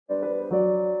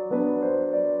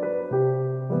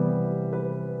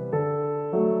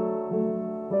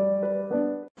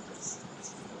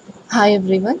Hi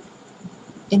everyone.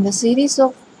 In the series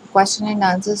of question and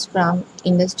answers from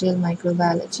Industrial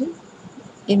Microbiology,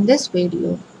 in this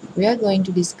video we are going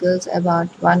to discuss about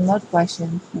one more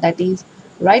question, that is,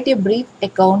 write a brief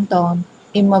account on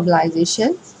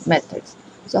immobilization methods.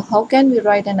 So how can we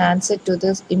write an answer to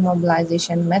this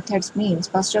immobilization methods means?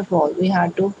 First of all, we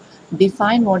have to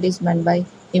define what is meant by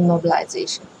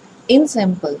immobilization. In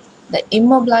simple, the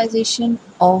immobilization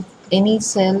of any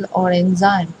cell or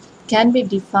enzyme can be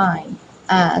defined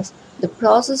as the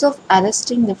process of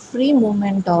arresting the free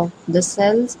movement of the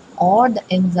cells or the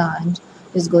enzymes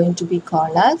is going to be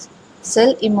called as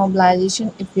cell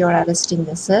immobilization if you are arresting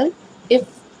the cell. If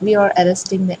we are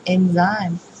arresting the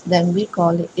enzyme, then we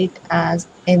call it as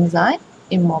enzyme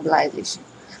immobilization.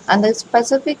 And the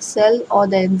specific cell or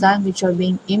the enzyme which are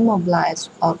being immobilized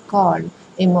are called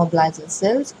immobilizing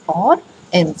cells or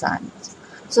enzymes.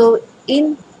 So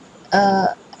in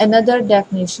another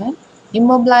definition,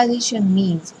 immobilization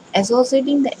means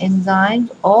associating the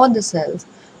enzymes or the cells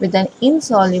with an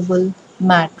insoluble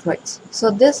matrix.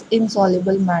 So this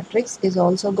insoluble matrix is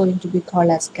also going to be called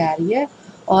as carrier,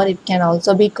 or it can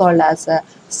also be called as a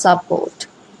support,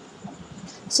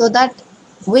 so that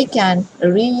we can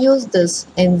reuse this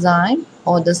enzyme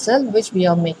or the cell which we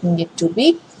are making it to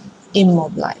be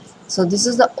immobilized. So this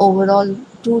is the overall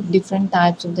two different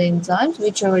types of the enzymes.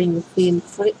 Whichever you feel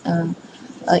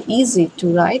easy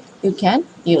to write, you can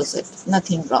use it,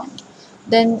 nothing wrong.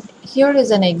 Then here is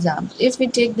an example. If we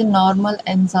take the normal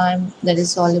enzyme, that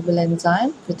is soluble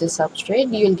enzyme with a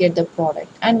substrate, you will get the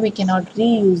product and we cannot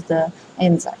reuse the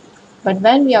enzyme. But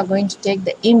when we are going to take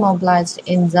the immobilized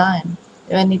enzyme,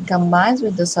 when it combines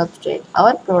with the substrate,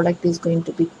 our product is going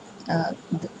to be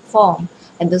formed.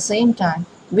 At the same time,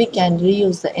 we can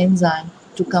reuse the enzyme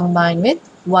to combine with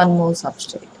one more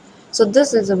substrate. So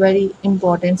this is a very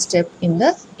important step in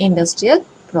the industrial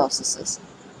processes.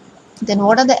 Then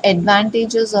what are the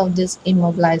advantages of this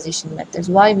immobilization methods?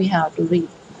 Why we have to read?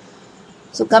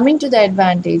 So coming to the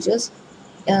advantages,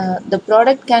 the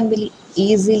product can be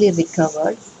easily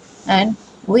recovered, and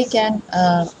we can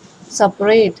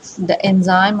separate the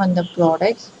enzyme and the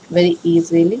product very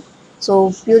easily.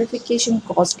 So purification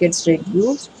cost gets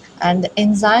reduced, and the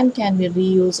enzyme can be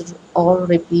reused or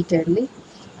repeatedly,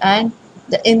 and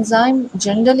the enzyme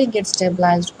generally gets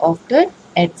stabilized after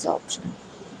adsorption.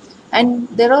 And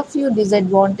there are few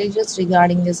disadvantages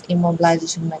regarding this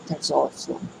immobilization methods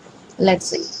also. Let's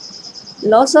see.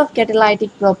 Loss of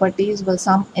catalytic properties for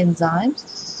some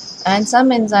enzymes, and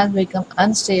some enzymes become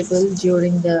unstable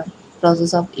during the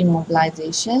process of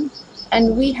immobilization,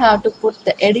 and we have to put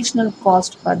the additional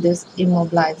cost for this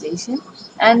immobilization,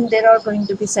 and there are going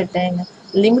to be certain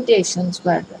limitations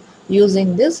for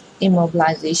using this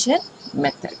immobilization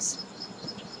methods.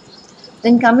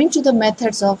 Then coming to the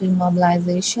methods of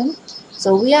immobilization,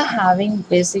 so we are having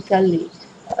basically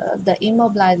the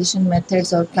immobilization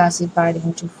methods are classified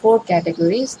into four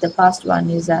categories. The first one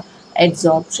is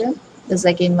adsorption, the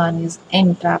second one is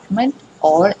entrapment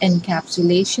or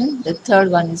encapsulation, the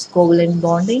third one is covalent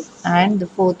bonding, and the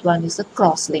fourth one is the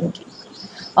cross-linking.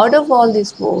 Out of all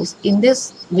these four, in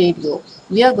this video,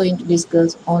 we are going to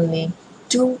discuss only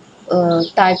two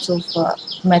types of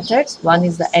methods. One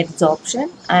is the adsorption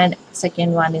and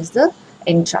second one is the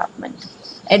entrapment.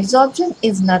 Adsorption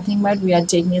is nothing but we are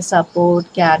taking a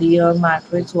support, carrier,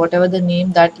 matrix, whatever the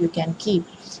name that you can keep,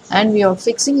 and we are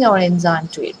fixing our enzyme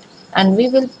to it, and we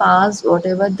will pass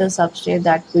whatever the substrate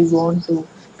that we want to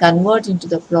convert into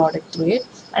the product to it,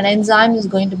 and enzyme is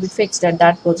going to be fixed at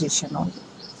that position only.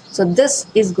 So this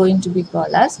is going to be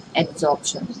called as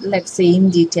adsorption. Let's see in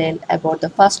detail about the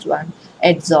first one,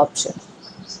 adsorption.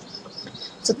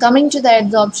 So coming to the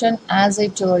adsorption, as I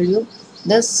told you,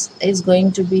 this is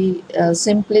going to be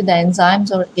simply the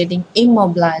enzymes are getting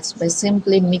immobilized by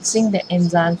simply mixing the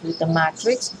enzymes with the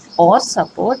matrix or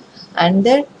support, and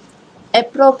their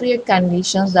appropriate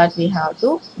conditions that we have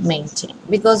to maintain.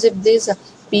 Because if this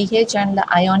pH and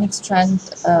the ionic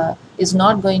strength is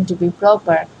not going to be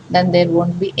proper, then there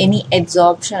won't be any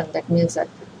adsorption. That means that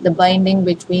the binding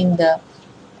between the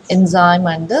enzyme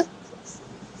and the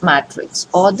matrix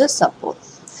or the support,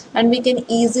 and we can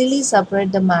easily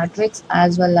separate the matrix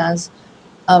as well as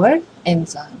our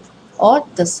enzyme or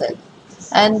the cell.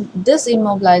 And this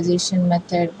immobilization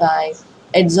method by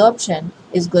adsorption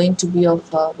is going to be of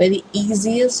very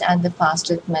easiest and the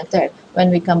fastest method when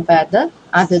we compare the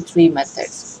other three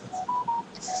methods.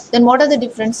 Then what are the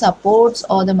different supports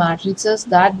or the matrices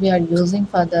that we are using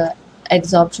for the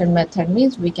adsorption method?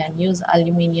 Means we can use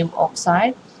aluminium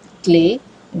oxide, clay,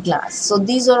 glass. So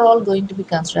these are all going to be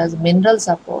considered as mineral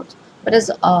supports. But as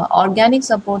organic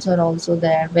supports are also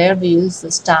there, where we use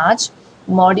the starch,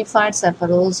 modified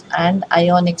saccharose and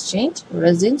ion exchange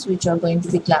resins, which are going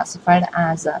to be classified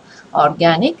as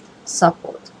organic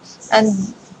support.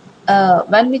 And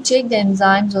when we check the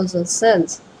enzymes of the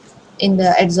cells in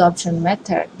the adsorption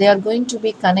method, they are going to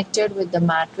be connected with the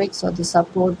matrix or the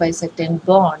support by certain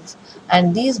bonds,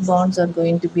 and these bonds are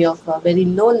going to be of very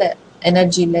low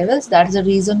energy levels. That is the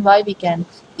reason why we can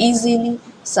easily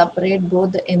separate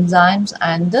both the enzymes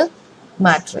and the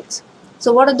matrix.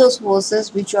 So what are those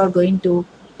forces which are going to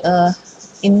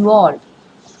involved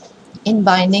in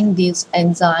binding these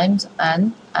enzymes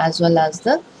and as well as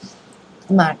the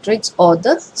matrix or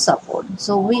the support?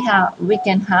 So we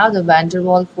can have the van der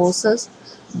Waals forces,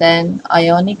 then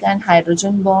ionic and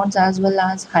hydrogen bonds, as well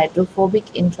as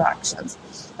hydrophobic interactions,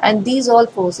 and these all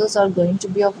forces are going to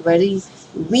be of very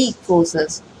weak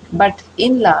forces, but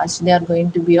in large they are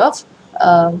going to be of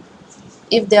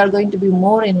if they are going to be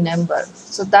more in number,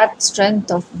 so that strength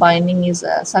of binding is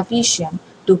sufficient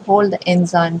to hold the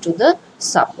enzyme to the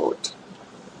support.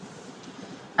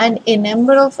 And a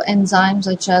number of enzymes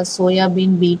such as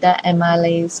soybean beta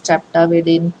amylase,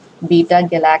 streptavidin, beta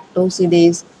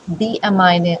galactosidase,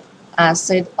 D-amino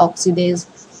acid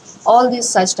oxidase, all these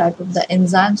such type of the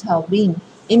enzymes have been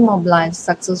immobilized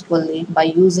successfully by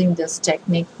using this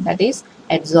technique, that is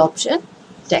adsorption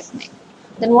technique.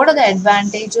 Then what are the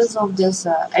advantages of this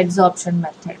adsorption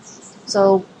method?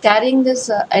 So carrying this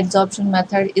adsorption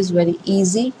method is very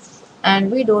easy,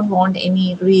 and we don't want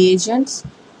any reagents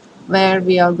where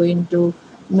we are going to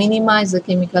minimize the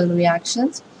chemical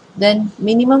reactions. Then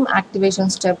minimum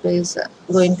activation step is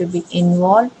going to be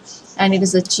involved, and it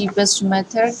is the cheapest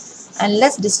method and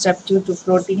less disruptive to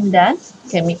protein than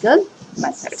chemical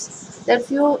methods. There are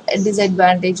few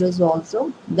disadvantages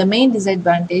also. The main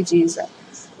disadvantage is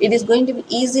it is going to be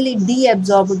easily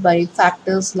deabsorbed by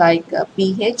factors like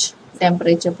pH,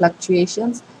 temperature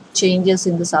fluctuations, changes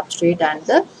in the substrate, and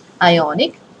the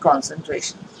ionic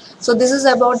concentration. So this is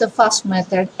about the first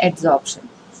method, adsorption.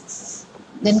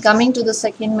 Then coming to the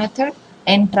second method,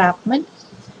 entrapment.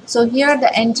 So here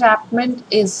the entrapment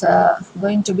is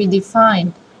going to be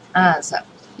defined as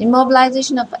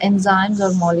immobilization of enzymes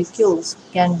or molecules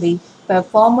can be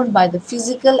performed by the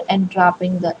physical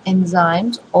entrapping the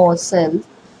enzymes or cells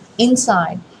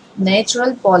inside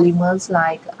natural polymers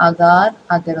like agar,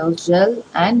 agarose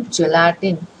and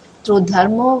gelatin through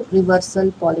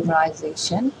thermo-reversal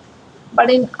polymerization, but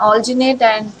in alginate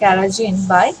and carrageen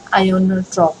by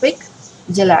ionotropic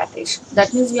gelatation.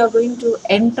 That means you are going to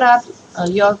entrap,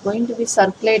 you are going to be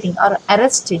circulating or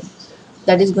arresting,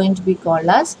 that is going to be called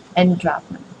as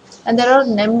entrapment. And there are a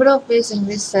number of ways in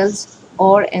which cells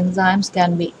or enzymes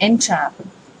can be entrapped.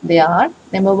 They are,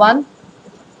 number one,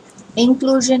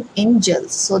 inclusion in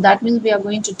gels. So that means we are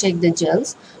going to take the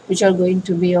gels which are going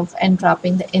to be of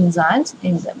entrapping the enzymes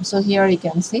in them. So here you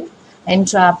can see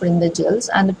entrapped in the gels,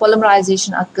 and the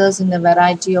polymerization occurs in a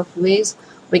variety of ways.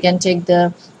 We can take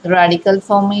the radical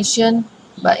formation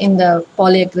in the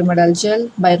polyacrylamidyl gel,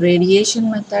 by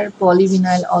radiation method,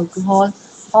 polyvinyl alcohol,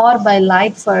 or by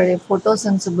light for a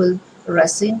photosensible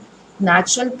resin.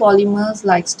 Natural polymers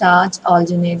like starch,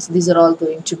 alginates, these are all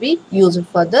going to be used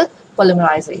for the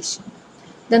polymerization.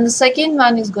 Then the second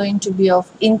one is going to be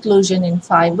of inclusion in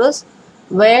fibers,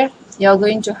 where you are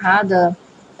going to have the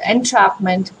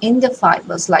entrapment in the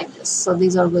fibers like this. So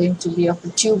these are going to be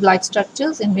of tube-like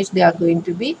structures in which they are going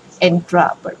to be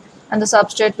entrapped, and the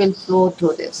substrate will flow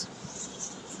through this.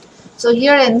 So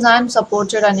here enzyme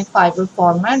supported on a fiber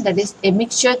format, that is a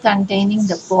mixture containing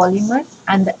the polymer,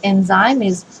 and the enzyme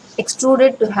is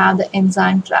extruded to have the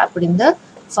enzyme trapped in the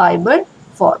fiber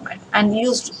format and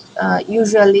used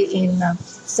usually in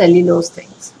cellulose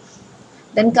things.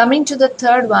 Then coming to the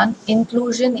third one,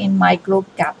 inclusion in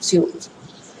microcapsules.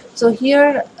 So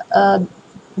here the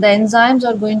enzymes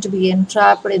are going to be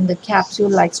entrapped in the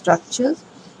capsule-like structures.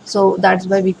 So that's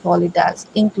why we call it as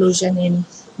inclusion in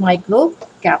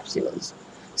microcapsules.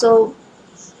 So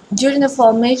during the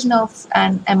formation of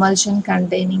an emulsion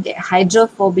containing a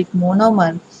hydrophobic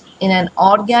monomer in an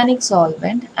organic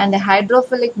solvent and a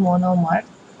hydrophilic monomer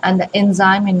and the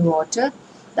enzyme in water,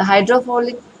 the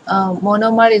hydrophilic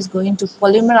monomer is going to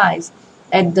polymerize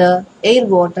at the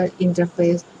air-water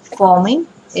interface, forming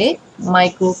a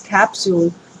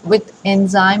microcapsule with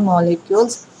enzyme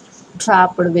molecules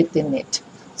trapped within it.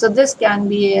 So this can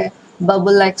be a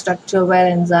bubble-like structure where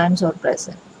enzymes are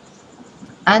present.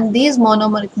 And these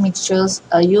monomeric mixtures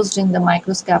are used in the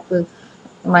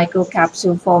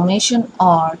microcapsule formation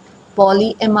are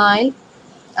polyamide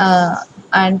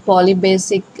and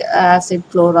polybasic acid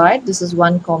chloride. This is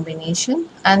one combination.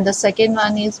 And the second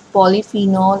one is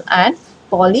polyphenol and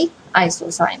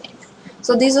polyisocyanate.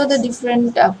 So these are the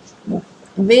different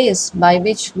ways by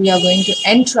which we are going to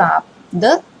entrap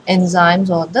the enzymes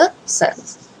or the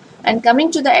cells. And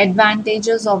coming to the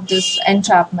advantages of this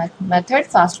entrapment method,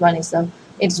 first one is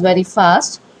it's very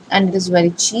fast and it is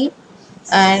very cheap,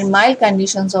 and mild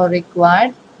conditions are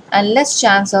required and less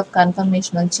chance of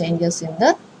conformational changes in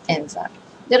the enzyme.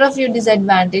 There are few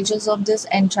disadvantages of this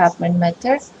entrapment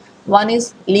method. One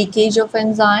is leakage of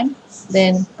enzyme,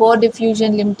 then poor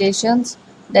diffusion limitations,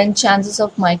 then chances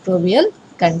of microbial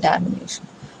contamination.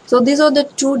 So these are the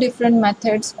two different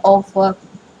methods of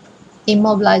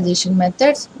immobilization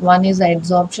methods. One is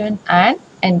adsorption and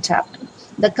entrapment.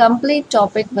 The complete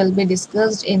topic will be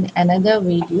discussed in another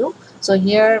video. So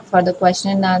here for the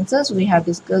question and answers, we have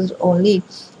discussed only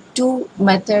two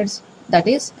methods, that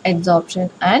is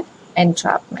adsorption and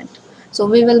entrapment. So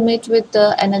we will meet with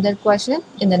another question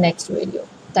in the next video.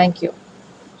 Thank you.